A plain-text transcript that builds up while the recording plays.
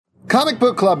Comic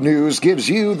Book Club News gives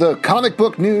you the comic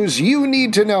book news you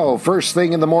need to know first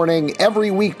thing in the morning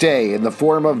every weekday in the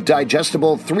form of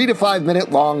digestible 3 to 5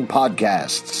 minute long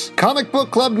podcasts. Comic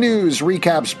Book Club News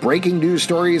recaps breaking news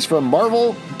stories from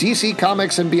Marvel, DC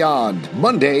Comics, and beyond,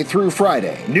 Monday through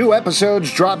Friday. New episodes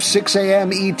drop 6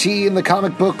 a.m. ET in the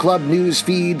Comic Book Club News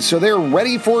feed, so they're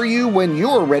ready for you when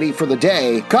you're ready for the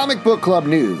day. Comic Book Club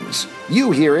News.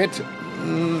 You hear it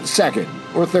second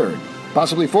or third,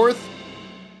 possibly fourth.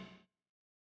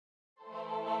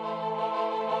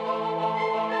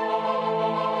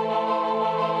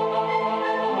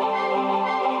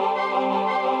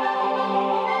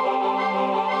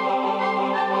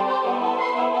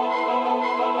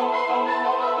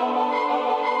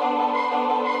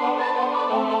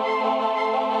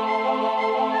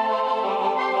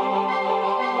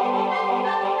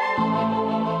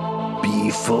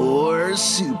 Before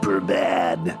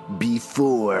Superman,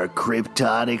 before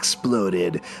Krypton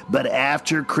exploded, but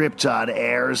after Krypton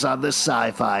airs on the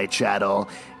Sci-Fi Channel,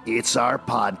 it's our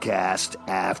podcast,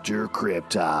 After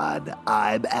Krypton.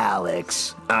 I'm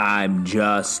Alex. I'm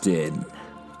Justin.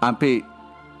 I'm Pete.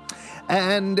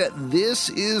 And this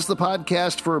is the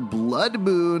podcast for Blood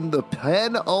Moon, the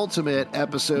penultimate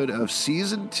episode of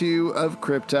Season 2 of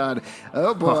Krypton.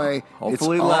 Oh boy,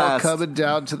 Hopefully it's all last. coming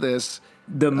down to this.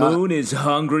 The moon is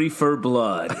hungry for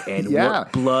blood, and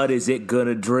what blood is it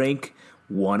gonna drink?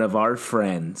 One of our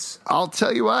friends. I'll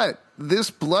tell you what,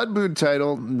 this Blood Moon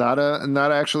title, not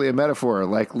actually a metaphor.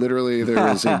 Like, literally, there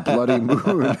is a bloody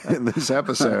moon in this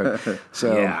episode.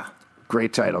 So, Yeah.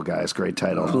 Great title, guys. Great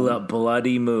title.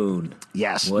 Bloody moon.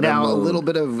 Yes. What Now, a moon. little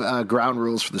bit of ground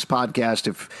rules for this podcast.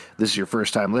 If this is your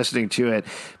first time listening to it,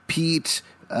 Pete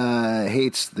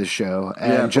hates the show.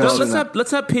 And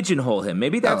Let's not pigeonhole him.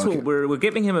 Maybe that's what we're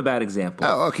giving him a bad example.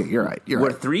 Oh, okay. You're right.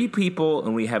 We're three people,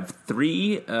 and we have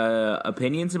three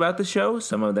opinions about the show.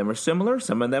 Some of them are similar.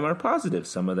 Some of them are positive.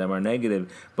 Some of them are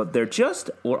negative. But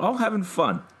we're all having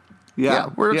fun. Yeah,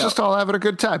 we're just all having a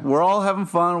good time. We're all having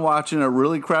fun watching a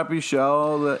really crappy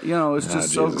show that, it's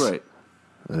just so great.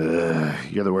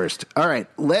 You're the worst. All right,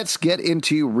 let's get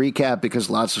into recap because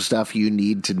lots of stuff you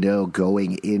need to know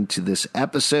going into this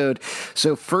episode.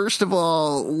 So first of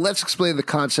all, let's explain the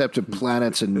concept of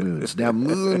planets and moons. Now,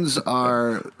 moons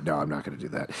are... No, I'm not going to do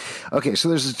that. Okay, so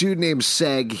there's this dude named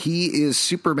Seg. He is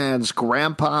Superman's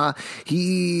grandpa.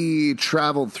 He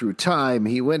traveled through time.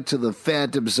 He went to the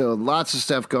Phantom Zone. Lots of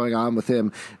stuff going on with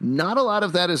him. Not a lot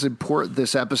of that is important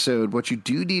this episode. What you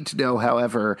do need to know,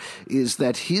 however, is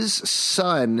that his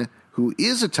son, who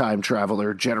is a time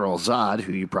traveler, General Zod,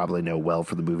 who you probably know well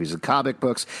from the movies and comic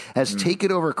books, has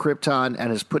taken over Krypton and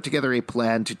has put together a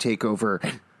plan to take over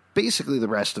basically the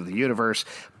rest of the universe.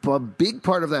 But a big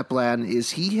part of that plan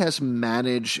is he has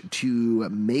managed to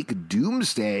make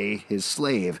Doomsday his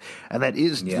slave, and that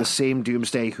is the same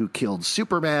Doomsday who killed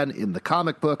Superman in the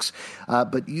comic books,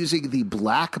 but using the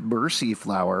Black Mercy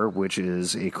flower, which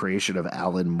is a creation of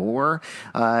Alan Moore,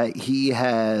 he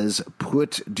has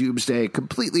put Doomsday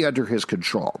completely under his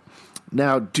control.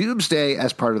 Now, Doomsday,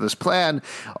 as part of this plan,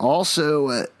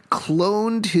 also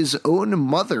cloned his own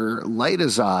mother, Lyta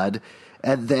Zod,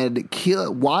 and then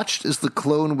watched as the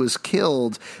clone was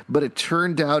killed, but it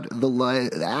turned out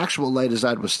the actual Lyta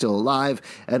Zod was still alive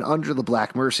and under the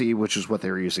Black Mercy, which is what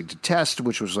they were using to test,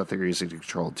 which was what they were using to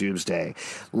control Doomsday.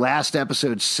 Last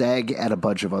episode, Seg and a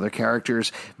bunch of other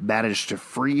characters managed to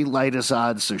free Lyta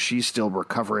Zod, so she's still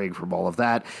recovering from all of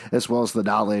that, as well as the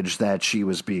knowledge that she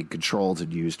was being controlled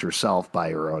and used herself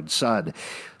by her own son.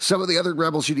 Some of the other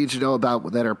rebels you need to know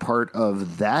about that are part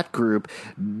of that group,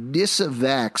 Nyssa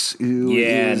Vex, who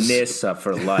is Nyssa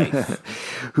for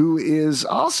life. who is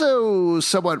also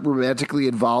somewhat romantically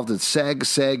involved in Seg.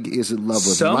 Seg is in love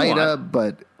with Lyta,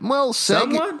 but,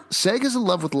 Seg is in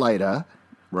love with Lyta.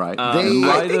 Right.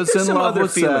 Lyta's in love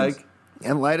with Seg.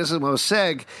 And Lyta's in love with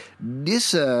Seg.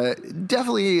 Nyssa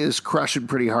definitely is crushing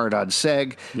pretty hard on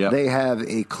Seg. Yep. They have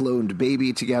a cloned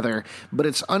baby together, but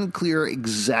it's unclear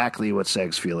exactly what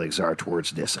Seg's feelings are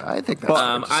towards Nyssa. I think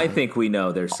that's I think we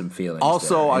know there's some feelings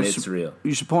Also, there, and it's real.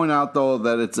 You should point out, though,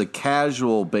 that it's a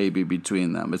casual baby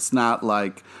between them. It's not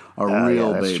like a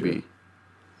real baby. True.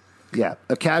 Yeah,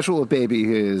 a casual baby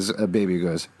is a baby who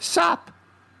goes, "Sup?"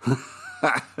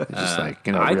 Just I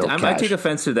might take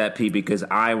offense to that, Pete, because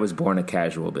I was born a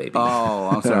casual baby. Oh,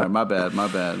 I'm sorry. My bad.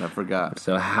 I forgot.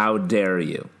 So how dare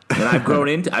you? And I've grown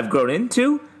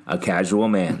into a casual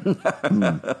man.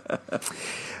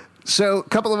 So, a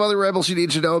couple of other rebels you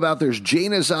need to know about. There's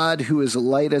Jaina Zod, who is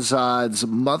Lyta Zod's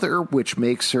mother, which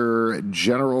makes her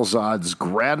General Zod's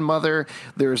grandmother.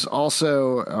 There's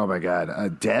also,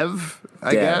 Dev,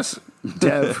 I guess.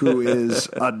 Dev, who is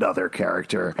another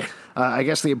character. I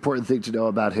guess the important thing to know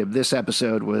about him this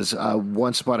episode was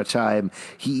once upon a time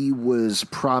he was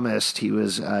promised, he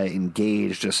was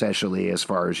engaged essentially, as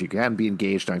far as you can be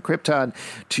engaged on Krypton,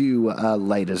 to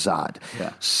Lyta Zod.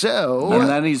 Yeah. So, and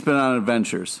then he's been on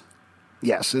adventures.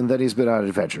 Yes, and then he's been on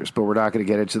adventures, but we're not going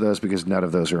to get into those because none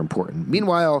of those are important.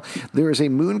 Meanwhile, there is a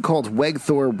moon called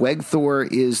Wegthor. Wegthor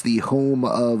is the home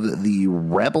of the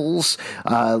rebels,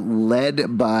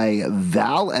 led by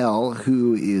Val-El,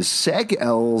 who is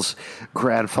Seg-El's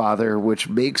grandfather, which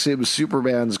makes him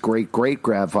Superman's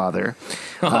great-great-grandfather.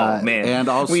 Oh, man. And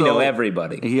also, we know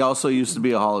everybody. He also used to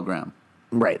be a hologram.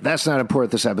 Right. That's not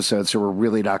important this episode, so we're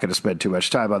really not going to spend too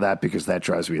much time on that because that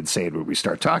drives me insane when we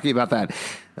start talking about that.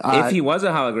 If he was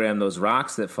a hologram, those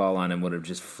rocks that fall on him would have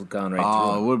just gone right through him.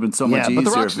 Oh, it would have been so much easier. But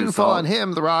the rocks didn't fall on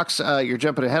him. The rocks, you're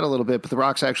jumping ahead a little bit, but the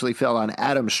rocks actually fell on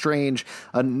Adam Strange,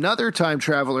 another time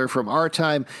traveler from our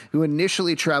time who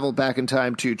initially traveled back in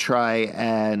time to try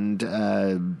and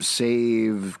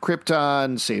save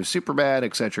Krypton, save Superman,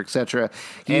 etc., etc.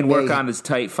 And work on his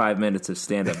tight 5 minutes of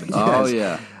stand-up. Oh,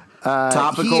 yeah.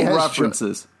 Topical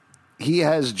references. He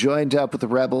has joined up with the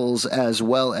rebels, as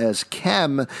well as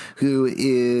Kem, who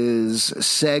is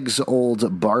Seg's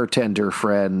old bartender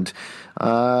friend.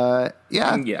 Yeah.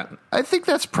 I think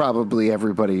that's probably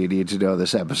everybody you need to know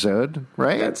this episode,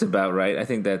 right? That's about right. I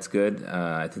think that's good.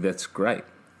 I think that's great.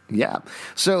 Yeah.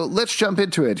 So let's jump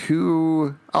into it.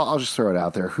 I'll just throw it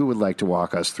out there. Who would like to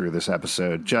walk us through this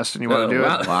episode? Justin, you want to do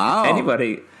it? Wow.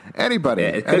 Anybody. Yeah,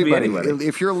 it could be anybody.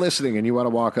 If you're listening and you want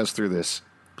to walk us through this,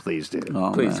 please do.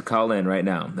 Please call in right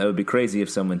now. That would be crazy if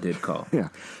someone did call. Yeah.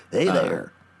 Hey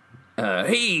there.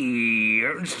 Hey,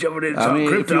 I'm just jumping into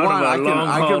Krypton. If you want, I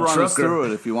could run us through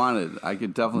it if you wanted. I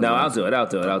could definitely. No, I'll do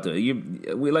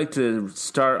it. We like to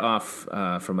start off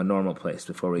from a normal place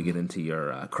before we get into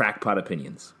your crackpot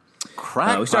opinions.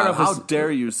 Crackpot? How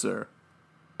dare you, sir?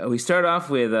 We start off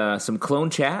with some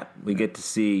clone chat. We get to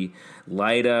see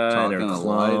Lyta and her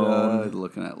clone.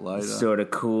 Looking at Lyta. Sort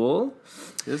of cool.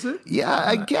 Is it? Yeah,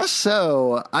 I guess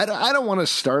so. I don't want to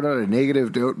start on a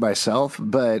negative note myself,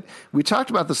 but we talked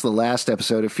about this the last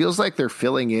episode. It feels like they're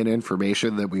filling in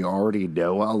information that we already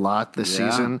know a lot this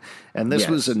season. And this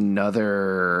was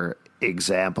another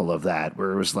example of that,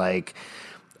 where it was like,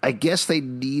 I guess they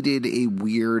needed a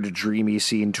weird, dreamy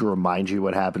scene to remind you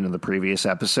what happened in the previous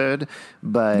episode,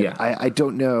 but I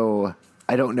don't know.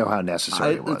 I don't know how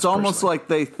necessary it was. It's almost like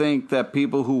they think that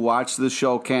people who watch the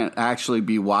show can't actually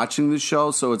be watching the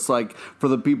show. So it's like for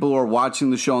the people who are watching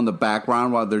the show in the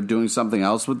background while they're doing something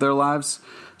else with their lives.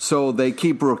 So they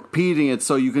keep repeating it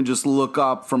so you can just look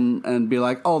up and be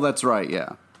like, oh, that's right,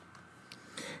 yeah.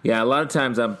 Yeah, a lot of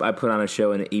times I put on a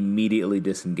show and immediately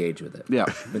disengage with it. Yeah.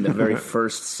 In the very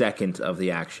first second of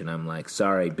the action, I'm like,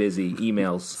 sorry, busy,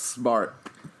 emails. Smart.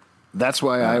 That's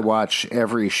why I watch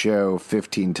every show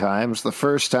 15 times. The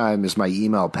first time is my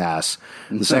email pass.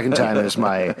 The second time is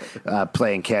my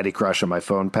playing Candy Crush on my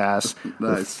phone pass. Nice.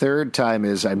 The third time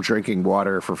is I'm drinking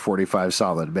water for 45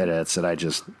 solid minutes, and I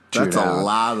just tune That's out. A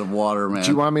lot of water, man.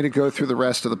 Do you want me to go through the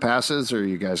rest of the passes, or are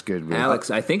you guys good with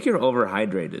Alex, I think you're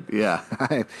overhydrated. Yeah.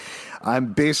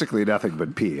 I'm basically nothing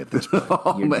but pee at this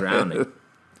point. You're drowning.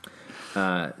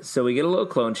 So we get a little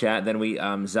clone chat. Then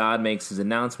Zod makes his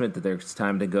announcement that there's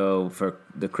time to go for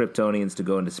the Kryptonians to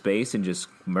go into space and just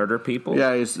murder people.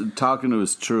 Yeah, he's talking to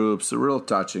his troops. A real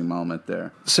touching moment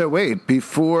there. So wait,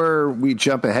 before we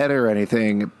jump ahead or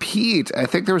anything, Pete, I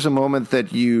think there was a moment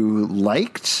that you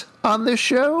liked on this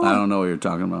show. I don't know what you're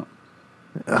talking about.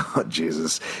 Oh,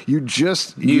 Jesus. You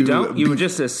don't? You were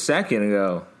just a second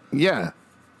ago. Yeah.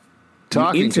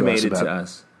 Talking intimated to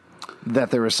us.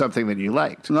 That there was something that you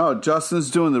liked. No,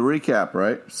 Justin's doing the recap,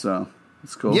 right? So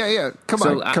it's cool. Yeah. Come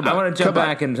on. I want to jump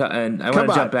back and I want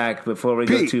to jump back before we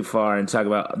go too far and talk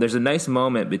about. There's a nice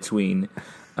moment between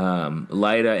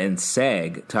Lyta and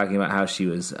Seg talking about how she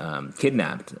was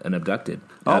kidnapped and abducted.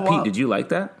 Pete, did you like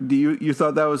that? You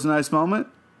thought that was a nice moment?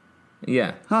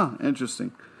 Yeah. Huh.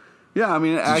 Interesting. Yeah, I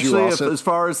mean, actually, as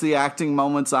far as the acting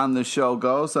moments on this show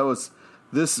goes,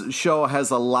 this show has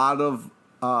a lot of.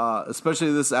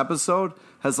 Especially this episode,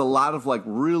 has a lot of like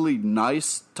really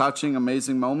nice, touching,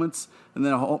 amazing moments, and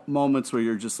then moments where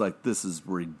you're just like, this is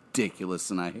ridiculous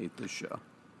and I hate this show.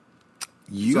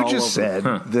 You just said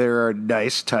there are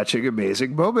nice, touching,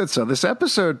 amazing moments on this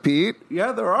episode, Pete.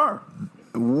 Yeah, there are.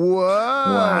 Whoa.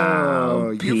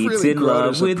 Wow. Pete's really in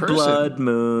love with Blood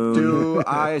Moon. Do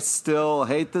I still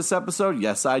hate this episode?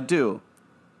 Yes, I do.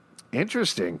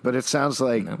 Interesting, but it sounds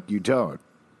like you don't.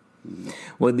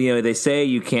 Well, they say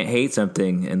you can't hate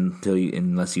something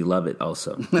unless you love it.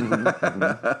 Also,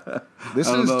 this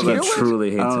is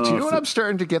truly hates it. Do you know what I'm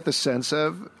starting to get the sense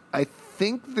of? I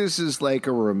think this is like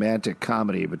a romantic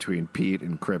comedy between Pete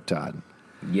and Krypton.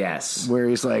 Yes, where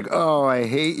he's like, "Oh, I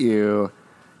hate you,"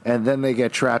 and then they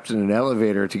get trapped in an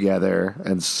elevator together,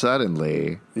 and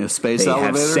suddenly, space they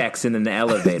elevator, have sex in an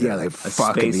elevator. Yeah, they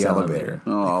fuck in the elevator.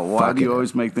 Oh, why do you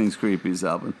always make things creepy,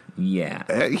 Zalvin?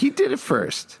 Yeah, he did it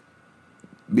first.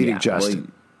 Meeting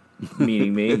Justin.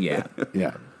 Meeting me, yeah.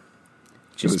 Yeah.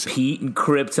 Just Pete and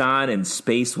Krypton and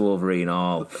Space Wolverine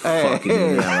all fucking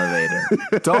in the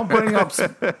elevator. Don't bring up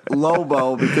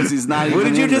Lobo because he's not even. What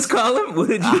did you just call him? What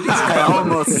did you just call him? I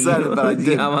almost said it, but I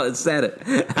didn't. I almost said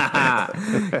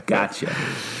it. Gotcha.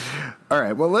 All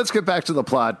right, well, let's get back to the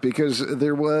plot because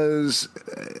there was,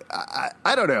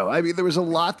 I don't know. I mean, there was a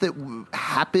lot that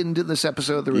happened in this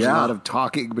episode. There was a lot of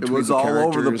talking between the characters. It was all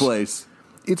over the place.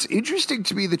 It's interesting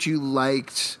to me that you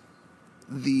liked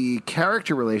the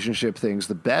character relationship things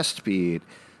the best, Pete,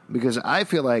 because I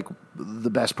feel like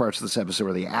the best parts of this episode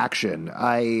were the action.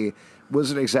 I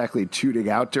wasn't exactly tuning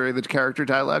out during the character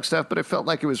dialogue stuff, but I felt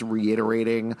like it was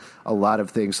reiterating a lot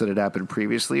of things that had happened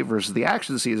previously versus the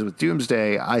action scenes with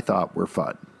Doomsday I thought were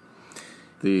fun.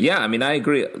 Yeah, I mean, I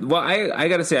agree. Well, I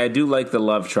got to say, I do like the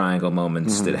love triangle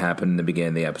moments that happen in the beginning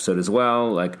of the episode as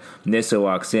well. Like, Nyssa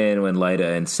walks in when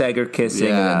Lyta and Seg are kissing,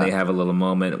 and then they have a little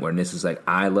moment where Nissa's like,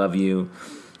 I love you.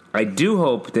 I do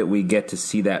hope that we get to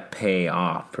see that pay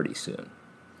off pretty soon.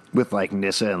 With, like,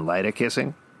 Nyssa and Lyta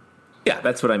kissing? Yeah,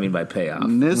 that's what I mean by payoff.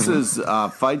 Nissa's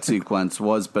fight sequence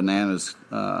was bananas,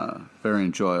 very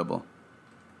enjoyable.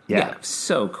 Yeah,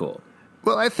 so cool.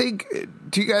 Well, I think,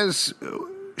 do you guys...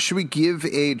 Should we give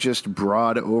a just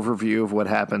broad overview of what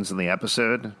happens in the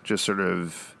episode? Just sort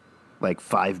of like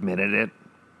 5-minute it?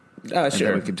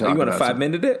 Sure. We can talk you want to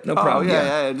 5-minute it? No problem.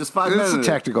 Yeah, just 5 minutes. It's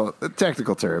a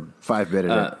technical term,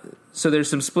 5-minute it. So there's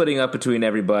some splitting up between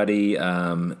everybody.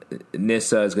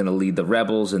 Nyssa is going to lead the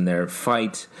rebels in their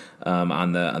fight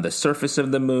on the surface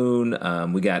of the moon.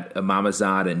 We got Mama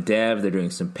Zod and Dev. They're doing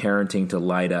some parenting to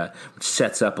Lyta, which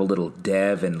sets up a little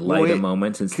Dev and Lyta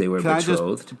moment since they were betrothed. Can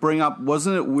I just bring up,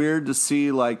 wasn't it weird to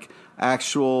see like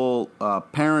actual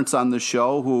parents on the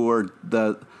show who were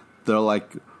they're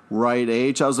like right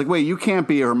age? I was like, wait, you can't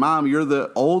be her mom. You're the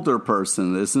older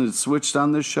person. Isn't it switched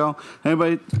on this show?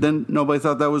 Nobody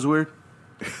thought that was weird?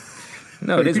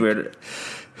 No, it is weird.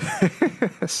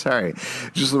 Sorry.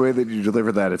 Just the way that you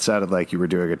delivered that, it sounded like you were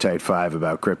doing a tight 5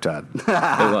 about Krypton.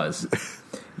 It was.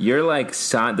 You're like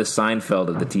the Seinfeld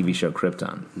of the TV show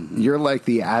Krypton. You're like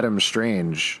the Adam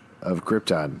Strange of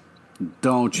Krypton.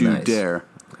 Don't you dare.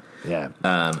 Yeah.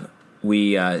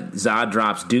 Zod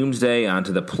drops Doomsday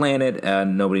onto the planet.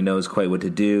 Nobody knows quite what to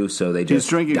do, so they just He's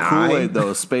drinking die. Kool-Aid,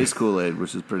 though, space Kool-Aid,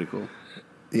 which is pretty cool.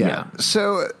 Yeah.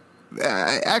 So,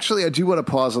 actually, I do want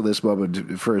to pause on this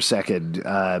moment for a second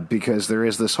because there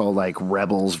is this whole, like,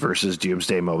 Rebels versus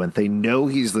Doomsday moment. They know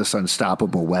he's this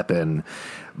unstoppable weapon,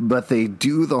 but they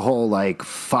do the whole, like,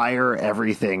 fire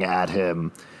everything at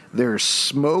him. There's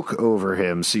smoke over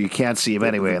him, so you can't see him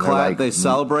anyway. And they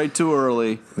celebrate too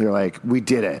early. They're like, we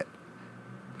did it.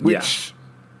 Which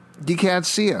you can't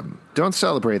see him. Don't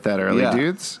celebrate that early,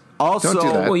 dudes. Also, don't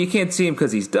do that. Well, you can't see him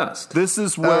because he's dust. This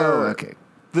is where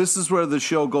this is where the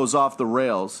show goes off the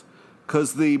rails,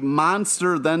 because the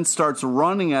monster then starts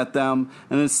running at them,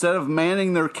 and instead of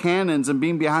manning their cannons and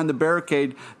being behind the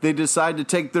barricade, they decide to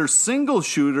take their single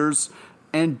shooters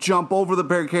and jump over the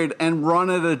barricade and run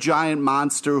at a giant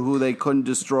monster who they couldn't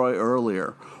destroy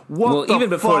earlier. What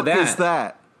the fuck is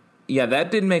that? Yeah,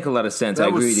 that didn't make a lot of sense. I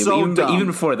agree with you. So but even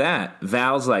before that,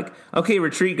 Val's like, okay,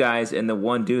 retreat, guys. And the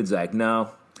one dude's like,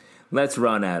 no, let's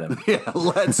run at him. Yeah,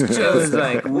 let's just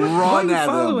like, run at him.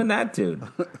 Following that dude.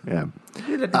 Yeah.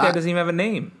 That guy doesn't even have a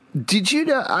name. Did you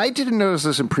know? I didn't notice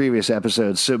this in previous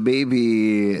episodes, so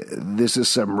maybe this is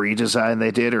some redesign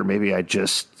they did, or maybe it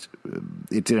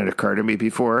didn't occur to me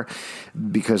before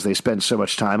because they spent so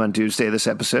much time on Doomsday this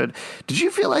episode. Did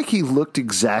you feel like he looked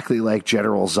exactly like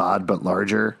General Zod, but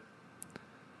larger?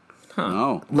 Huh.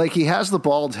 No. Like he has the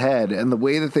bald head, and the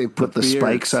way that they put the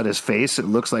spikes on his face, it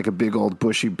looks like a big old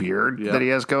bushy beard that he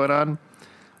has going on.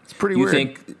 It's pretty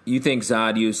weird. You think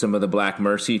Zod used some of the Black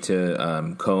Mercy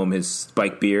to comb his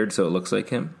spiked beard so it looks like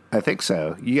him? I think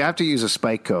so. You have to use a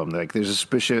spike comb. Like there's a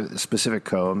specific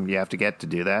comb you have to get to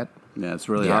do that. Yeah, it's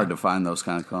really hard to find those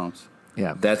kind of combs.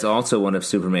 Yeah. That's also one of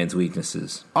Superman's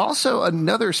weaknesses. Also,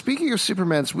 speaking of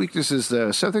Superman's weaknesses,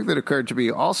 though, something that occurred to me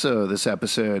also this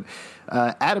episode,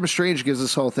 Adam Strange gives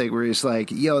this whole thing where he's like,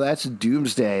 yo, that's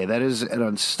Doomsday. That is an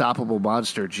unstoppable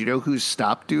monster. Do you know who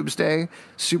stopped Doomsday?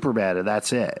 Superman, and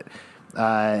that's it.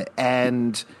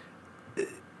 And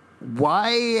why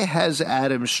has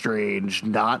Adam Strange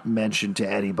not mentioned to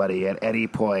anybody at any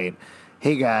point,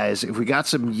 hey guys, if we got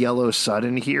some yellow sun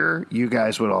in here, you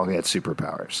guys would all get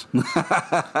superpowers?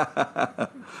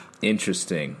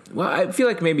 Interesting. Well, I feel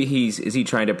like maybe is he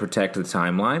trying to protect the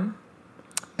timeline?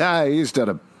 He's done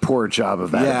a poor job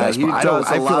of that. Yeah, he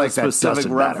does a lot of specific that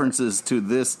references to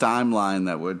this timeline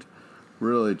that would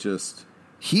really just...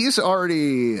 He's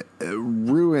already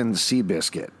ruined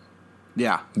Seabiscuit.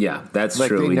 Yeah. Yeah, that's like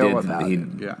true. They know about it.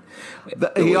 Yeah.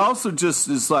 He also just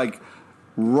is like,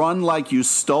 run like you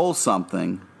stole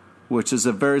something, which is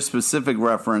a very specific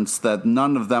reference that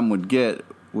none of them would get,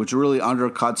 which really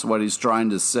undercuts what he's trying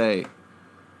to say.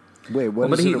 Wait,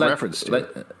 what is it a reference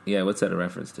to? What's that a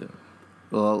reference to?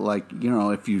 Well, like,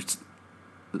 if you...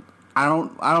 I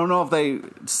don't know if they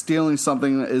stealing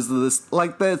something is this...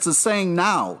 Like, it's a saying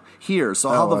now, here, so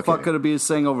how the fuck could it be a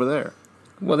saying over there?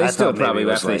 Well, they still probably,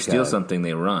 after they steal something,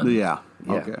 they run. Yeah,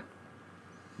 okay.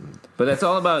 But that's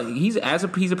all about... He's a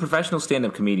professional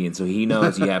stand-up comedian, so he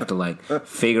knows you have to, like,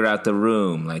 figure out the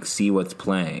room, like, see what's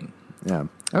playing. Yeah.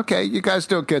 Okay, you guys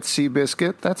don't get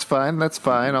Seabiscuit. That's fine.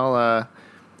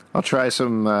 I'll try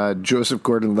some Joseph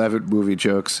Gordon-Levitt movie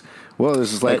jokes. Well,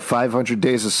 this is like 500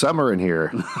 Days of Summer in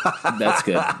here. That's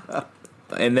good.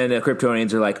 And then the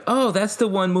Kryptonians are like, oh, that's the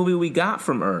one movie we got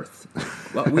from Earth.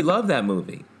 Well, we love that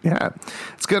movie. Yeah,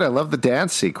 it's good. I love the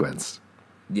dance sequence.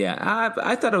 Yeah,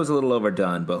 I thought it was a little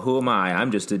overdone, but who am I?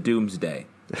 I'm just a doomsday.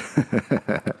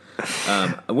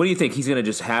 What do you think? He's going to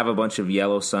just have a bunch of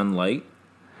yellow sunlight?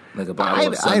 Like a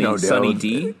bottle of Sunny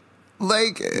D?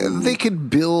 Like, they could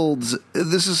build...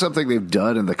 This is something they've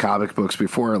done in the comic books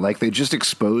before. Like, they just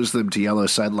expose them to yellow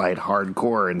sunlight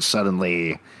hardcore, and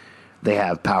suddenly they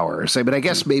have powers. I mean, I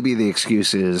guess maybe the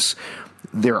excuse is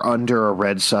they're under a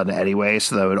red sun anyway,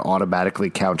 so that would automatically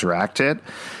counteract it.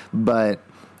 But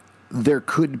there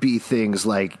could be things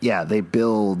like, they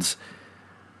build...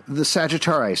 The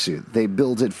Sagittari suit, they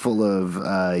build it full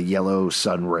of yellow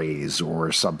sun rays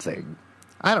or something.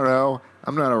 I don't know.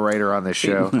 I'm not a writer on this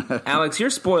show. Alex, you're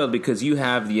spoiled because you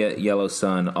have the yellow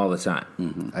sun all the time.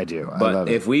 Mm-hmm. I do. But I love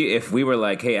if we were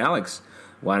like, hey, Alex,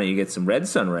 why don't you get some red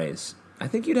sun rays? I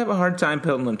think you'd have a hard time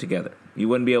putting them together. You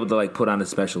wouldn't be able to like put on a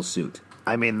special suit.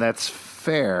 I mean, that's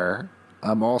fair.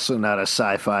 I'm also not a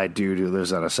sci-fi dude who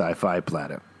lives on a sci-fi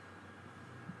planet.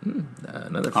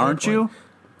 Another fair Aren't point. you?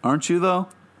 Aren't you, though?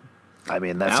 I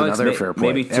mean, that's Alex, another fair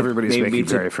point. Everybody's making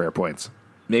very fair points.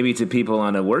 Maybe to people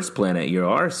on a worse planet, you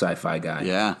are a sci-fi guy.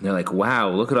 Yeah. They're like,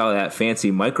 wow, look at all that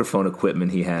fancy microphone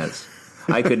equipment he has.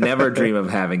 I could never dream of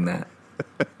having that.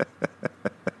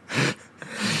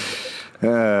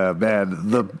 Man,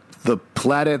 the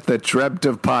planet that dreamt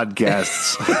of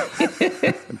podcasts.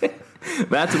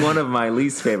 That's one of my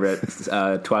least favorite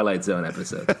Twilight Zone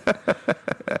episodes.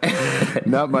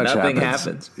 Not much Nothing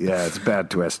happens. Yeah, it's a bad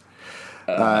twist.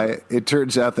 It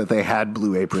turns out that they had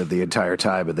Blue Apron the entire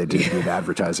time, and they didn't need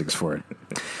advertisings for it.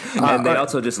 And they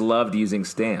also just loved using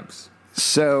stamps.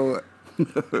 So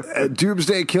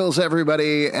Doomsday kills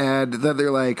everybody, and then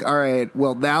they're like, all right,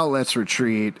 well, now let's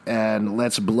retreat, and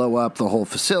let's blow up the whole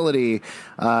facility.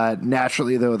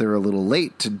 Naturally, though, they're a little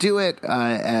late to do it,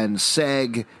 and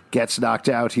Seg gets knocked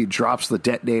out. He drops the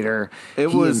detonator.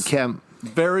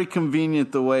 Very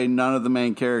convenient the way none of the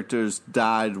main characters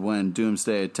died when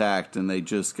Doomsday attacked, and they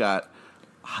just got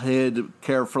hid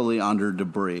carefully under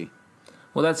debris.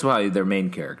 Well, that's why they're main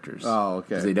characters. Oh, okay.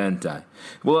 Because they didn't die.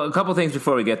 Well, a couple things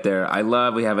before we get there.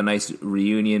 We have a nice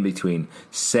reunion between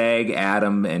Seg,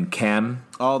 Adam, and Kem.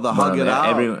 Oh, the hug it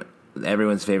out.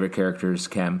 Everyone's favorite characters,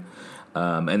 Kem.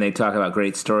 And they talk about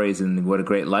great stories and what a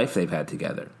great life they've had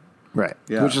together. Right.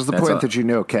 Yeah. Which is the point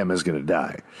that Kem is going to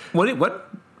die. What?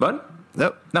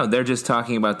 Nope. No, they're just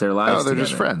talking about their lives. Oh, they're together.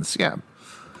 just friends. Yeah.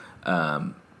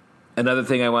 Another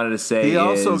thing I wanted to say he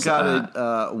also got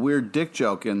a weird dick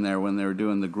joke in there when they were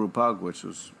doing the group hug, which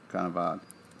was kind of odd.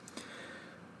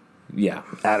 Yeah.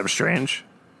 Adam Strange?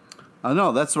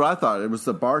 No, that's what I thought. It was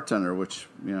the bartender, which,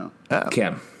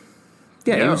 Kem.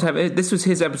 Yeah, he was this was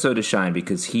his episode to shine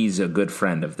because he's a good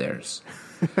friend of theirs.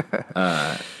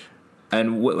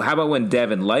 And how about when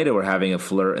Dev and Lyta were having a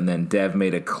flirt, and then Dev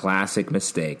made a classic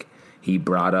mistake. He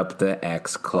brought up the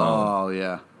ex-clone. Oh,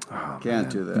 yeah. Can't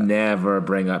do that. Never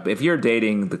bring up. If you're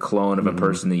dating the clone of a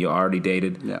person that you already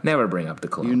dated, never bring up the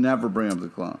clone. You never bring up the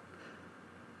clone.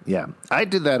 Yeah. I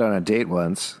did that on a date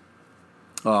once.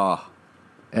 Oh.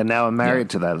 And now I'm married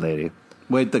to that lady.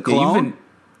 Wait, the clone?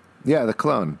 Yeah, the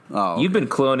clone. Oh, okay. You've been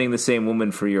cloning the same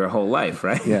woman for your whole life,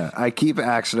 right? Yeah, I keep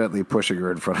accidentally pushing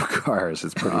her in front of cars.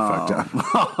 It's pretty fucked up.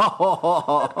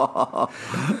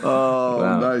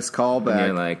 Wow. Nice callback. And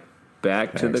you're like,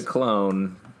 Back to the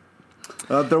clone.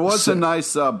 There was a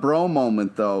nice bro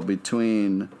moment, though,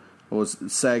 between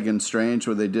Seg and Strange,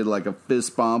 where they did like a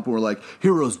fist bump. Where like,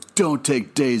 heroes don't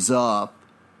take days off.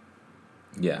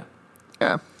 Yeah.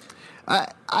 Yeah.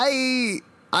 I've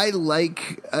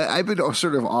been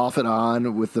sort of off and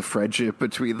on with the friendship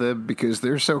between them because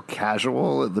they're so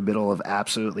casual in the middle of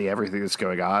absolutely everything that's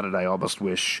going on, and I almost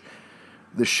wish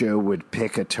the show would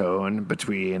pick a tone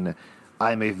between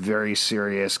I'm a very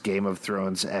serious Game of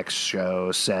Thrones X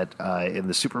show set in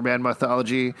the Superman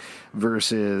mythology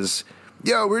versus,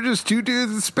 yo, we're just two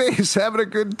dudes in space having a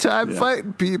good time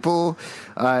fighting people,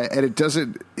 and it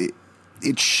doesn't...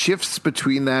 It shifts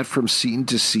between that from scene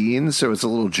to scene, so it's a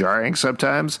little jarring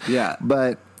sometimes. Yeah.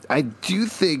 But I do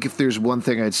think if there's one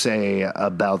thing I'd say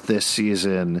about this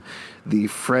season, the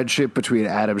friendship between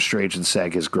Adam Strange and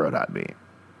Seg has grown on me.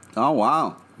 Oh,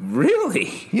 wow.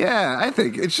 Really? Yeah, I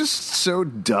think it's just so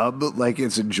dumb. Like,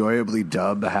 it's enjoyably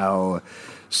dumb how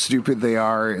stupid they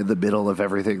are in the middle of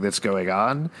everything that's going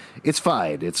on. It's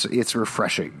fine. It's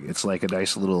refreshing. It's like a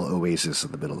nice little oasis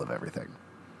in the middle of everything.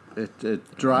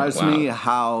 It drives me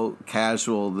how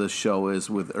casual this show is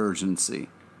with urgency.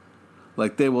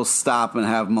 Like, they will stop and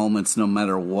have moments no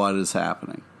matter what is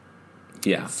happening.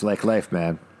 Yeah. It's like life,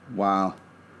 man. Wow.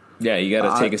 Yeah, you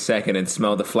got to take a second and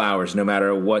smell the flowers no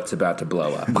matter what's about to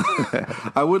blow up.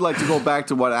 I would like to go back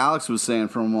to what Alex was saying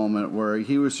for a moment, where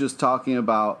he was just talking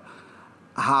about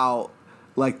how...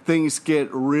 like, things get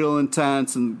real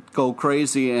intense and go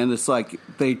crazy, and it's like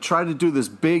they try to do this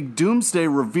big doomsday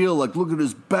reveal, like, look at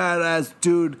this badass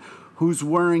dude who's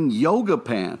wearing yoga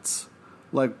pants.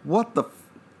 Like, what the...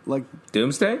 like,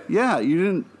 Doomsday? Yeah, you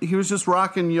didn't... he was just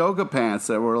rocking yoga pants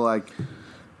that were, like...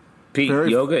 Pete,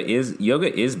 yoga is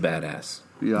badass.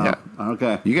 Yeah,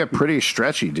 okay. You get pretty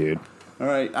stretchy, dude. All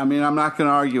right, I mean, I'm not going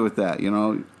to argue with that, you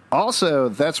know... Also,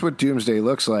 that's what Doomsday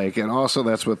looks like, and also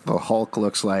that's what the Hulk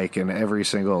looks like, and every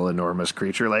single enormous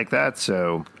creature like that.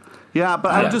 So, yeah,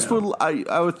 but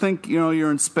I would think, you know,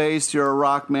 you're in space, you're a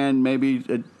rock man, maybe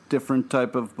a different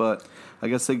type of, but I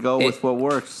guess they go with what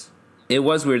works. It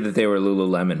was weird that they were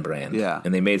Lululemon brand, yeah,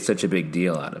 and they made such a big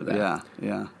deal out of that.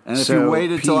 Yeah. And if you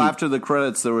waited till after the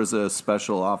credits, there was a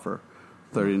special offer.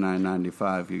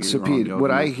 $39.95. So, Pete,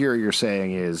 what I hear you're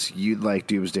saying is you'd like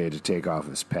Doomsday to take off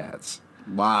his pads.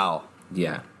 Wow.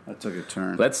 Yeah. That took a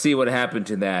turn. Let's see what happened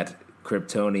to that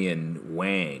Kryptonian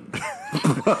Wang.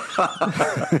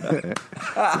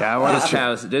 Yeah, I want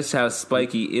to just how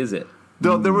spiky is it?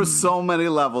 Though there were so many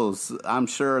levels. I'm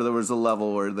sure there was a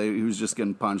level where he was just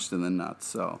getting punched in the nuts.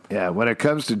 So yeah, when it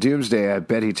comes to Doomsday, I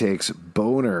bet he takes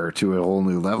Boner to a whole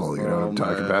new level. You know what I'm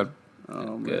talking about?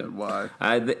 Oh, good. Man, why?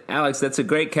 Alex, that's a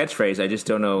great catchphrase. I just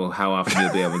don't know how often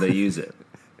you'll be able to use it.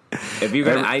 If you're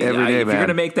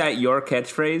gonna make that your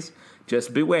catchphrase,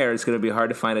 just beware. It's gonna be hard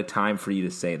to find a time for you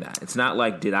to say that. It's not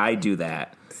like did I do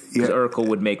that? Because Urkel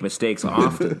would make mistakes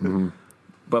often.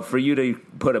 But for you to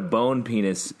put a bone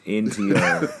penis into your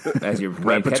as your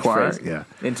repertoire,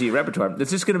 into your repertoire,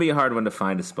 it's just gonna be a hard one to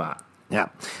find a spot. Yeah.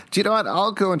 Do you know what?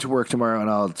 I'll go into work tomorrow and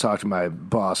I'll talk to my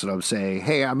boss and I'll say,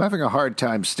 hey, I'm having a hard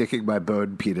time sticking my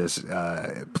bone penis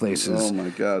places. Oh my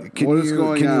God! Can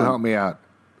you help me out?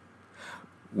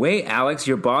 Wait, Alex,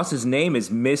 your boss's name is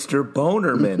Mr.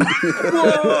 Bonerman.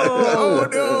 Whoa! Oh,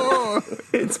 no!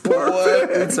 It's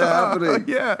perfect. It's happening.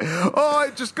 Yeah. Oh, I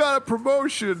just got a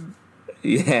promotion.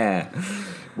 Yeah.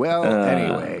 Well,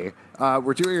 anyway,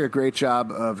 we're doing a great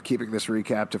job of keeping this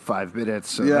recap to 5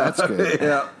 minutes, so that's good.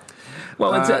 Yeah.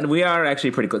 Well, we are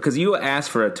actually pretty close, because you asked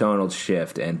for a tonal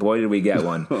shift, and boy, did we get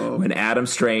one. When Adam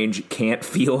Strange can't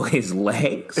feel his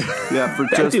legs. Yeah, for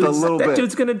just a little bit. That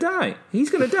dude's going to die. He's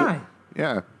going to die.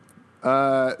 Yeah.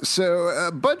 So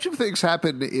a bunch of things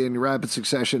happen in rapid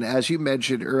succession. As you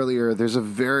mentioned earlier, there's a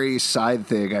very side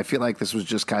thing. I feel like this was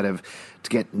just kind of to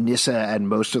get Nyssa and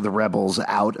most of the rebels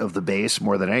out of the base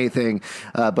more than anything.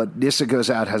 But Nyssa goes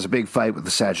out, has a big fight with the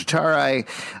Sagittari.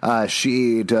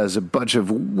 She does a bunch of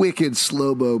wicked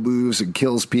slow-mo moves and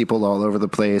kills people all over the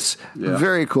place. Yeah.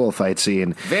 Very cool fight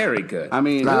scene. Very good. I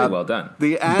mean, really well done.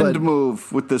 The end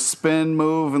move with the spin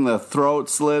move and the throat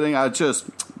slitting,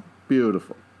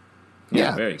 beautiful.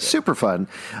 Yeah, very good. Super fun.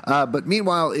 But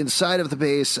meanwhile, inside of the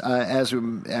base,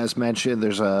 as mentioned,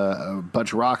 there's a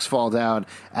bunch of rocks fall down.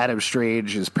 Adam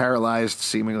Strange is paralyzed,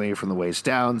 seemingly from the waist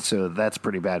down, so that's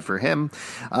pretty bad for him.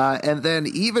 And then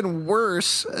even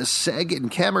worse, Seg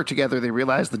and Kem are together. They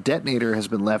realize the detonator has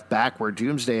been left back where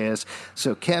Doomsday is,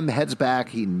 so Kem heads back.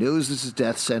 He knows it's a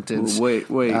death sentence. Wait.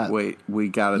 We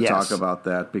got to talk about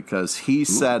that, because he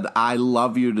said, I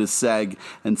love you to Seg,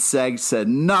 and Seg said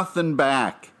nothing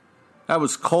back. That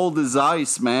was cold as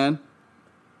ice, man.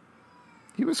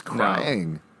 He was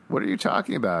crying. What are you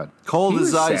talking about? Cold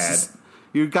as ice. Sad.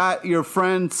 You got your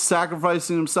friend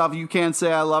sacrificing himself. You can't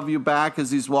say I love you back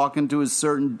as he's walking to his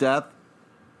certain death.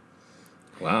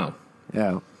 Wow.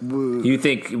 Yeah. You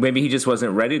think maybe he just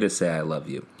wasn't ready to say I love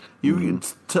you?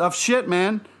 Tough shit,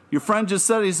 man. Your friend just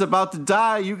said he's about to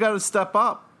die. You got to step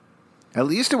up. At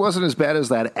least it wasn't as bad as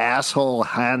that asshole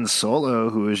Han Solo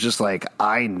who was just like,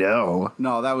 I know.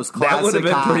 No, that was classic. That would have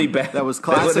been pretty bad. That was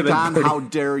classic Han. How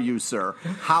dare you, sir?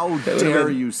 How dare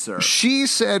you, sir? She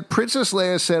said, Princess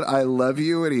Leia said, I love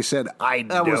you, and he said, I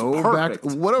know. That was perfect.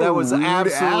 What a that was rude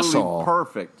absolutely asshole.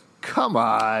 Perfect. Come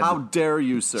on. How dare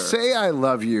you, sir? Say I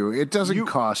love you. It doesn't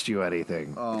cost you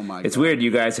anything. Oh, my God. It's weird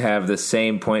you guys have the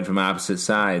same point from opposite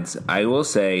sides. I will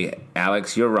say,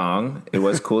 Alex, you're wrong. It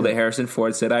was cool that Harrison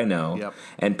Ford said I know. Yep.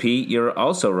 And Pete, you're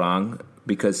also wrong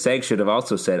because Seg should have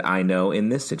also said I know in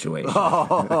this situation.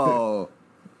 Oh.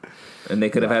 And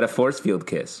they could have had a force field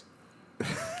kiss.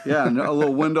 Yeah, a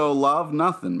little window love,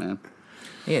 nothing, man.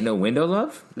 Yeah, no window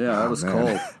love? Yeah, that was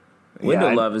cold.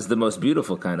 Window love is the most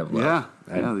beautiful kind of love.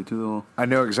 Yeah, they do the little... I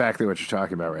know exactly what you're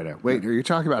talking about right now. Wait, are you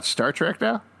talking about Star Trek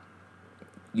now?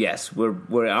 Yes,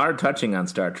 we are touching on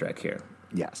Star Trek here.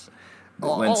 Yes.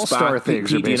 When all Spock, Star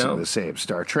things are Pete, basically the same.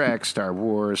 Star Trek, Star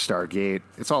Wars, Stargate.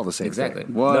 It's all the same exactly.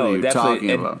 thing. What are you talking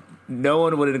about? No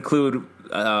one would include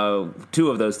two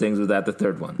of those things without the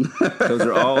third one. Those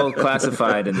are all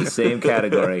classified in the same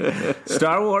category.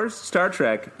 Star Wars, Star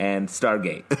Trek, and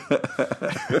Stargate.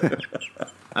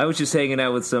 I was just hanging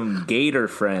out with some Gator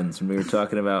friends when we were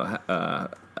talking about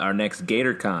our next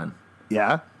GatorCon.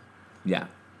 Yeah? Yeah.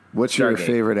 What's your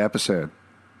favorite episode?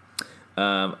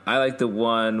 I like the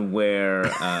one where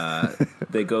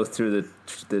they go through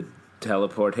the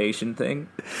teleportation thing.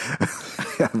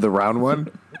 The round one?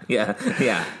 Yeah.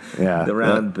 The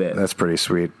round bit. That's pretty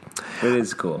sweet. It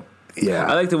is cool. Yeah.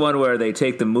 I like the one where they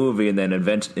take the movie and then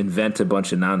invent a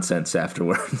bunch of nonsense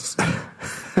afterwards.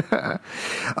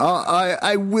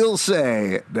 I will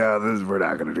say, we're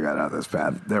not going to go down this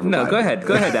path. Never mind. Go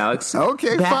ahead, Alex.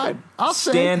 Okay, fine. I'll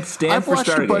stand I've watched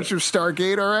Stargate. A bunch of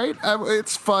Stargate. All right,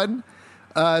 it's fun.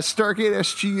 Stargate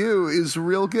SGU is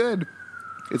real good.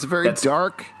 It's a very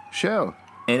dark show.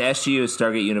 And SGU is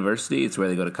Stargate University. It's where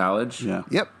they go to college. Yeah.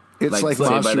 Yep. It's like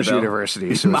Monsters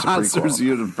University. So it's Monsters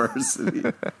University.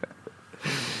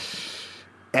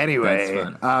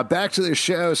 Anyway, back to the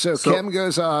show. So Kim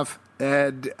goes off,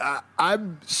 and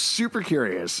I'm super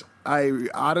curious. I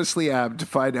honestly am to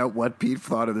find out what Pete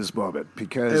thought of this moment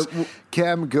because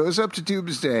Kim goes up to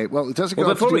Doomsday. Well, it doesn't go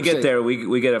up to Doomsday. Before we get there,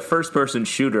 we get a first-person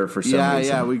shooter for some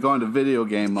reason. Yeah, we go into video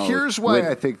game mode. Here's why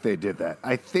I think they did that.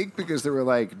 I think because they were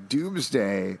like,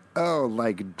 Doomsday,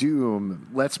 like Doom,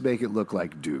 let's make it look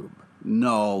like Doom.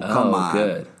 No, come on.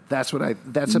 Good. That's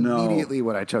immediately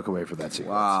what I took away from that sequence.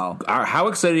 Wow. How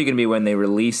excited are you going to be when they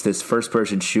release this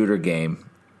first-person shooter game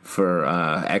for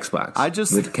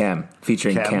Xbox with Chem,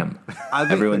 featuring Chem.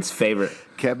 Everyone's favorite.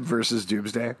 Chem versus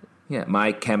Doomsday? Yeah,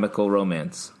 My Chemical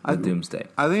Romance with Doomsday.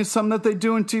 I think it's something that they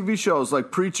do in TV shows.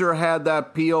 Like Preacher had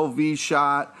that POV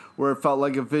shot where it felt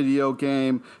like a video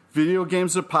game. Video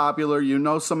games are popular. You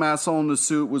know, some asshole in the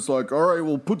suit was like, all right,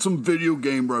 we'll put some video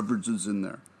game references in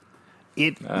there.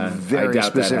 It very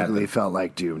specifically felt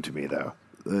like Doom to me, though.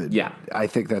 Yeah. I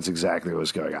think that's exactly what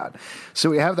was going on. So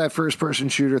we have that first-person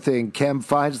shooter thing. Chem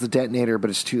finds the detonator, but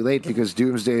it's too late because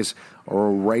Doomsday's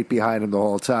right behind him the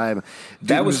whole time.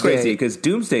 That was crazy because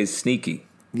Doomsday's sneaky.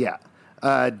 Yeah.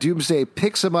 Doomsday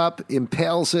picks him up,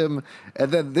 impales him,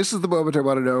 and then this is the moment I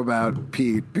want to know about,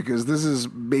 Pete, because this is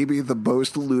maybe the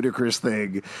most ludicrous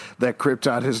thing that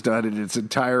Krypton has done in its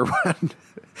entire run.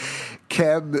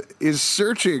 Chem is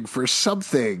searching for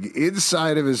something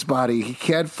inside of his body. He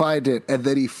can't find it, and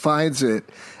then he finds it,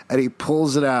 and he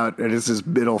pulls it out, and it's his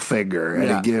middle finger,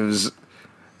 and he gives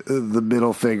the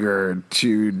middle finger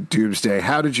to Doomsday.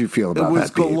 How did you feel about that? It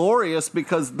was glorious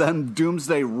because then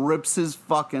Doomsday rips his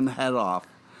fucking head off.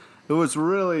 It was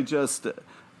really just,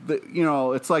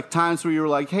 it's like times where you were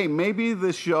like, hey, maybe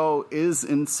this show is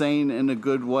insane in a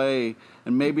good way,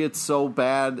 and maybe it's so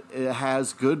bad it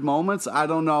has good moments. I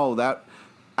don't know. That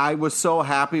I was so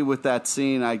happy with that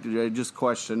scene. I just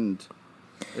questioned.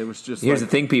 It was just. Here's the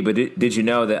thing, people. Did you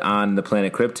know that on the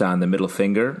planet Krypton, the middle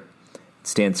finger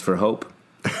stands for hope?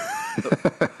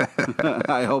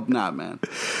 I hope not, man.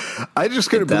 I just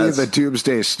couldn't believe that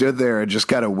Doomsday stood there and just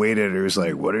kind of waited. He was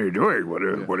like, "What are you doing? What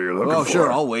are you looking for?" Oh,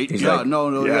 sure, I'll wait. He's yeah, like,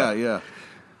 no, yeah.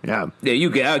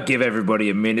 I'll give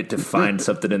everybody a minute to find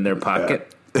something in their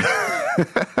pocket.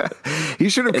 He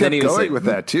should have kept going with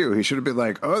that too. He should have been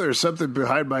like, "Oh, there's something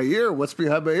behind my ear. What's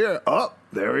behind my ear? Oh,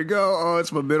 there we go. Oh,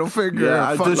 it's my middle finger."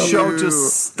 Yeah, the show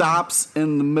just stops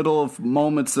in the middle of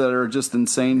moments that are just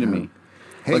insane to me.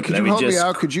 Hey, could you help me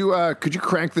out? Could you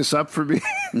crank this up for me?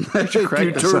 Could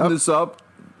you turn this up?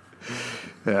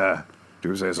 Yeah.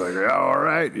 Doomsday's like, yeah, all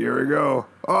right, here we go.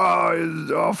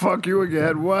 Oh, fuck you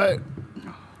again. What?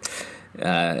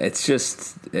 It's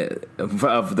just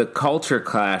of the culture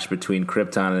clash between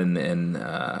Krypton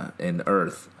and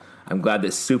Earth. I'm glad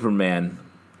that Superman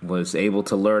was able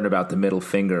to learn about the middle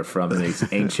finger from his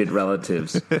ancient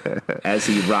relatives as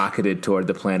he rocketed toward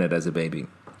the planet as a baby.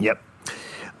 Yep.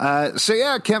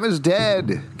 Kem is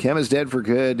dead. Kem is dead for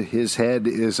good. His head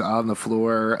is on the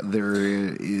floor. There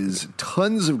is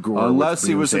tons of gore. Unless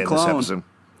he was a clone.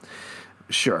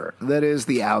 Sure. That is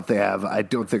the out they have. I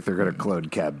don't think they're going to clone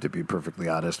Kem, to be perfectly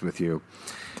honest with you.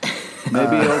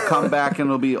 Maybe he'll come back and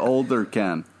it'll be older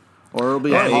Ken. Or it'll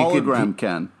be a hologram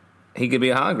Ken. He could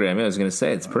be a hologram. I was going to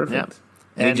say, it's perfect.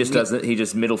 Yeah. And he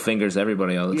just middle fingers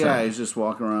everybody all the time. Yeah, he's just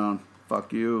walking around.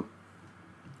 Fuck you.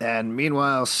 And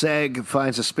meanwhile, Seg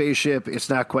finds a spaceship.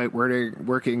 It's not quite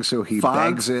working, so he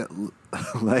bangs it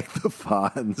like the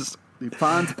Fonz. The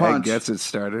Fonz punch. And gets it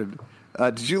started.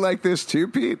 Did you like this too,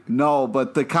 Pete? No,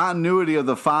 but the continuity of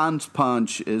the Fonz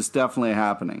punch is definitely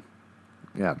happening.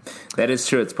 Yeah. That is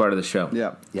true. It's part of the show.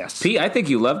 Yeah. Yes. Pete, I think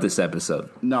you loved this episode.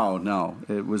 No.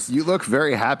 It was. You look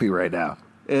very happy right now.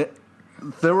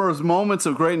 There was moments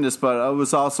of greatness, but it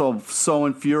was also so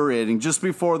infuriating. Just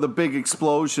before the big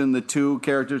explosion, the two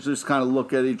characters just kind of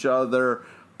look at each other,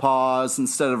 pause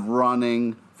instead of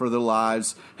running for their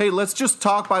lives. Hey, let's just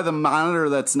talk by the monitor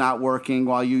that's not working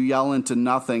while you yell into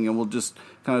nothing, and we'll just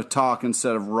kind of talk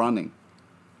instead of running.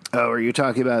 Oh, are you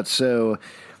talking about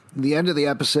the end of the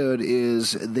episode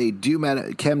is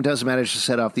Kem does manage to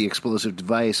set off the explosive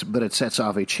device, but it sets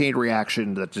off a chain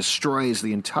reaction that destroys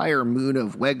the entire moon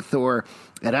of Wegthor.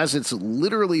 And as it's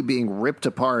literally being ripped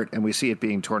apart, and we see it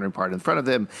being torn apart in front of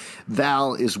them,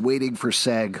 Val is waiting for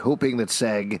Seg, hoping that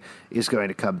Seg is going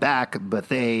to come back, but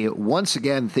they once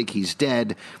again think he's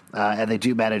dead, and they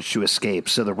do manage to escape.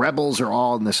 So the rebels are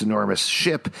all in this enormous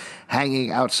ship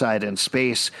hanging outside in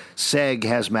space. Seg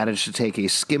has managed to take a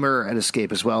skimmer and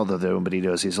escape as well, though nobody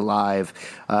knows he's alive.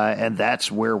 And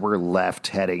that's where we're left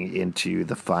heading into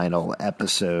the final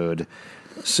episode.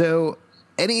 So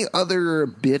any other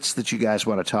bits that you guys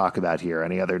want to talk about here?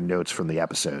 Any other notes from the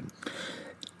episode?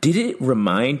 Did it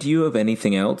remind you of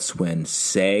anything else when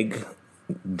Seg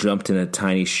jumped in a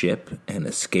tiny ship and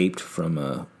escaped from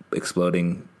a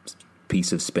exploding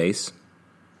piece of space?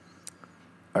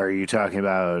 Are you talking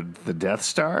about the Death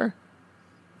Star?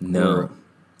 No,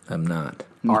 I'm not.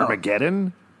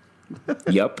 Armageddon?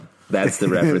 Yup, that's the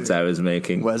reference I was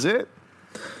making. Was it?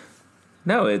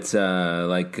 No, it's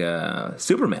like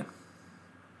Superman.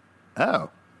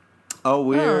 Oh,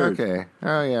 weird. Oh, okay.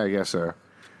 Oh, yeah, I guess so.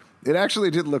 It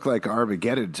actually did look like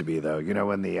Armageddon to me, though. You know,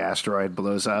 when the asteroid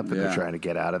blows up and they're trying to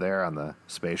get out of there on the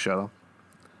space shuttle?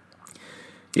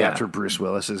 Yeah. After Bruce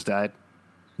Willis has died?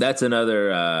 That's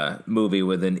another movie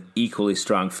with an equally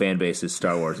strong fan base as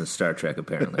Star Wars and Star Trek,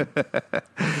 apparently.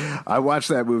 I watch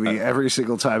that movie every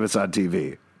single time it's on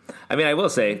TV. I mean, I will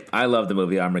say, I love the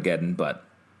movie Armageddon, but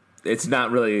it's not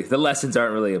really, the lessons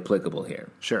aren't really applicable here.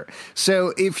 Sure.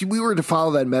 So if we were to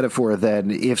follow that metaphor,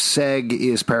 then if Seg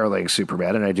is paralleling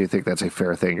Superman, and I do think that's a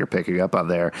fair thing you're picking up on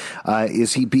there,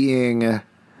 is he being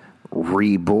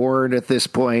reborn at this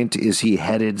point? Is he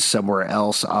headed somewhere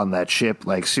else on that ship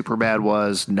like Superman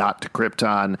was, not to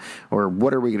Krypton? Or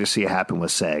what are we going to see happen with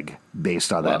Seg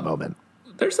based on that moment?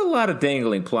 There's a lot of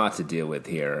dangling plot to deal with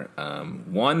here.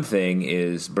 One thing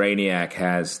is Brainiac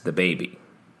has the baby.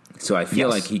 So I feel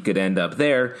like he could end up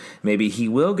there. Maybe he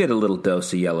will get a little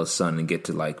dose of yellow sun and get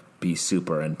to like be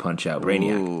super and punch out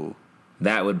Brainiac. Ooh.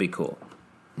 That would be cool.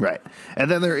 Right.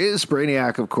 And then there is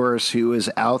Brainiac, of course, who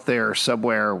is out there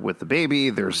somewhere with the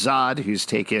baby. There's Zod, who's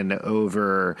taken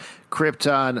over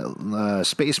Krypton.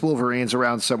 Space Wolverine's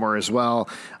around somewhere as well.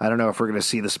 I don't know if we're going to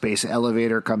see the space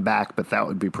elevator come back, but that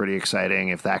would be pretty exciting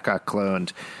if that got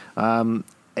cloned.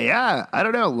 Yeah, I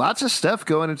don't know. Lots of stuff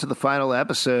going into the final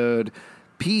episode.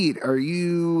 Pete, are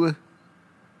you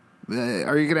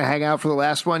going to hang out for the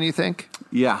last one, you think?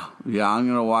 Yeah, I'm going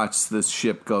to watch this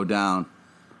ship go down.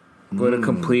 What a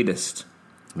completist.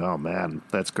 Oh, man,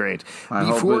 that's great.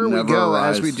 Before we go,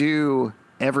 as we do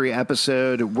every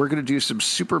episode, we're going to do some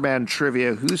Superman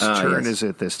trivia. Whose turn is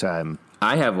it this time?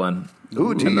 I have one.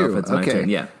 Ooh, do you? If it's my turn.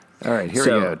 Yeah. All right, here we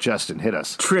go. Justin, hit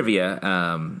us. Trivia.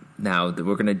 Now,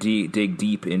 we're going to dig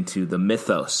deep into the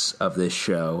mythos of this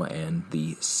show and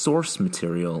the source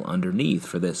material underneath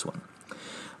for this one.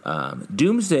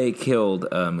 Doomsday killed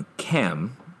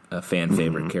Kem, a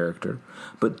fan-favorite character,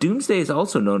 but Doomsday is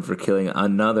also known for killing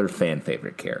another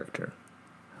fan-favorite character.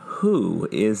 Who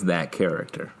is that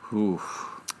character? Oof.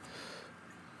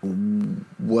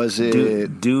 Was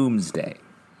it Doomsday?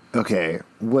 Okay.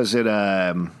 Was it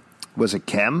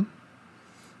Kem?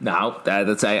 No,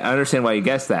 that's I understand why you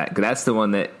guessed that. Because that's the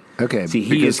one that. Okay, see,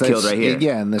 he is killed right here.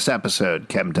 Yeah, in this episode,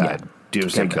 Kem died. Yeah.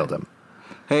 Doomsday killed him.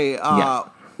 Hey,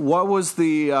 what was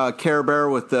the Care Bear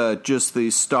with just the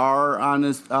star on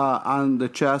his on the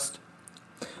chest?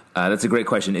 That's a great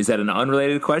question. Is that an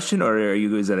unrelated question, or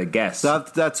is that a guess?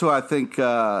 That's who I think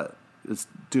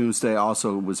Doomsday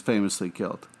also was famously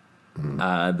killed.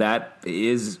 That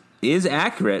is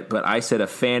accurate, but I said a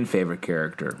fan favorite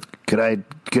character. Could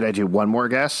I do one more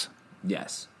guess?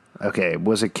 Yes. Okay,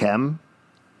 was it Kem?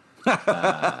 No,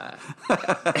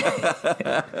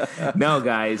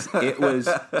 guys, it was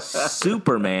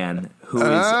Superman, who is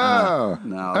no.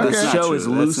 This show is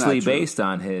loosely based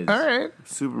on his. All right,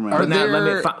 Superman. Are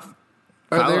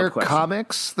there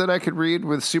comics that I could read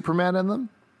with Superman in them?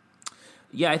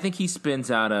 Yeah, I think he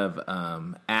spins out of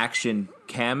Action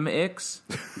Chem-Ix.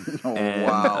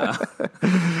 Wow.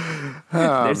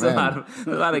 There's a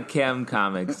lot of Chem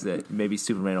comics that maybe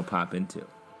Superman will pop into.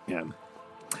 Yeah.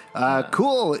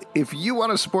 Cool. If you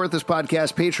want to support this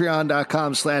podcast,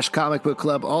 patreon.com/Comic Book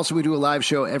Club. Also, we do a live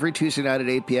show every Tuesday night at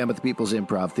 8 p.m. at the People's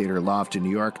Improv Theater Loft in New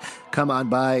York. Come on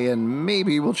by and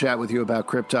maybe we'll chat with you about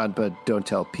Krypton, but don't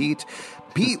tell Pete.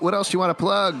 Pete, what else do you want to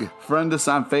plug? Friend us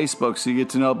on Facebook so you get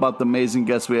to know about the amazing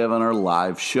guests we have on our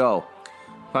live show.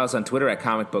 Follow us on Twitter at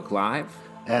Comic Book Live.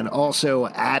 And also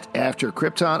at After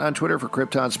Krypton on Twitter for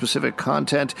Krypton-specific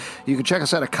content. You can check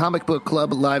us out at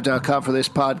comicbookclublive.com for this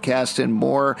podcast and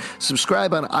more.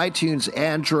 Subscribe on iTunes,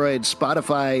 Android,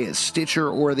 Spotify, Stitcher,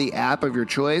 or the app of your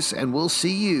choice, and we'll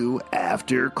see you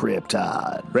after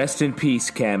Krypton. Rest in peace,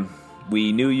 Kem.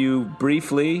 We knew you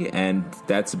briefly, and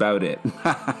that's about it.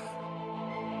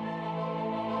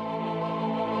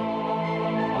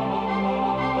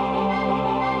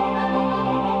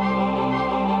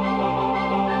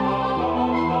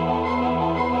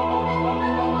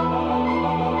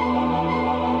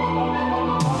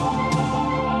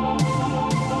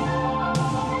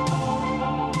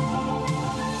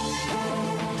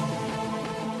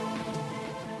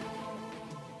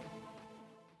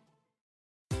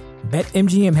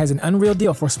 BetMGM has an unreal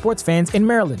deal for sports fans in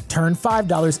Maryland. Turn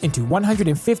 $5 into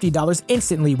 $150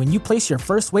 instantly when you place your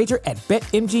first wager at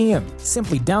BetMGM.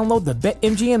 Simply download the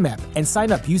BetMGM app and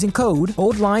sign up using code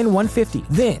OldLine150.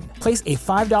 Then, place a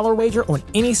 $5 wager on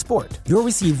any sport. You'll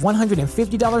receive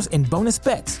 $150 in bonus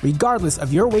bets, regardless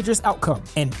of your wager's outcome.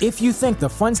 And if you think the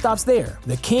fun stops there,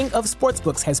 the King of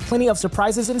Sportsbooks has plenty of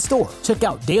surprises in store. Check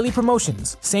out daily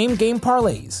promotions, same-game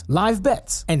parlays, live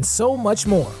bets, and so much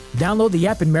more. Download the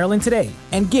app in Maryland today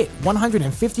and get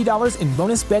 $150 in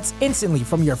bonus bets instantly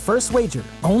from your first wager.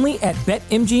 Only at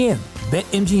BetMGM.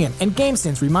 BetMGM and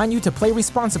GameSense remind you to play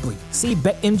responsibly. See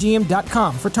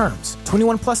BetMGM.com for terms.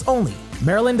 21 plus only.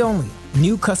 Maryland only.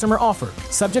 New customer offer.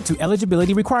 Subject to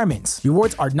eligibility requirements.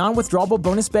 Rewards are non-withdrawable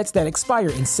bonus bets that expire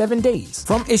in 7 days.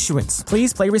 From issuance,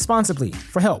 please play responsibly.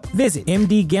 For help, visit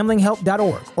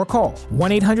mdgamblinghelp.org or call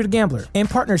 1-800-GAMBLER in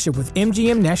partnership with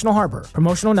MGM National Harbor.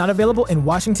 Promotional not available in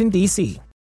Washington, D.C.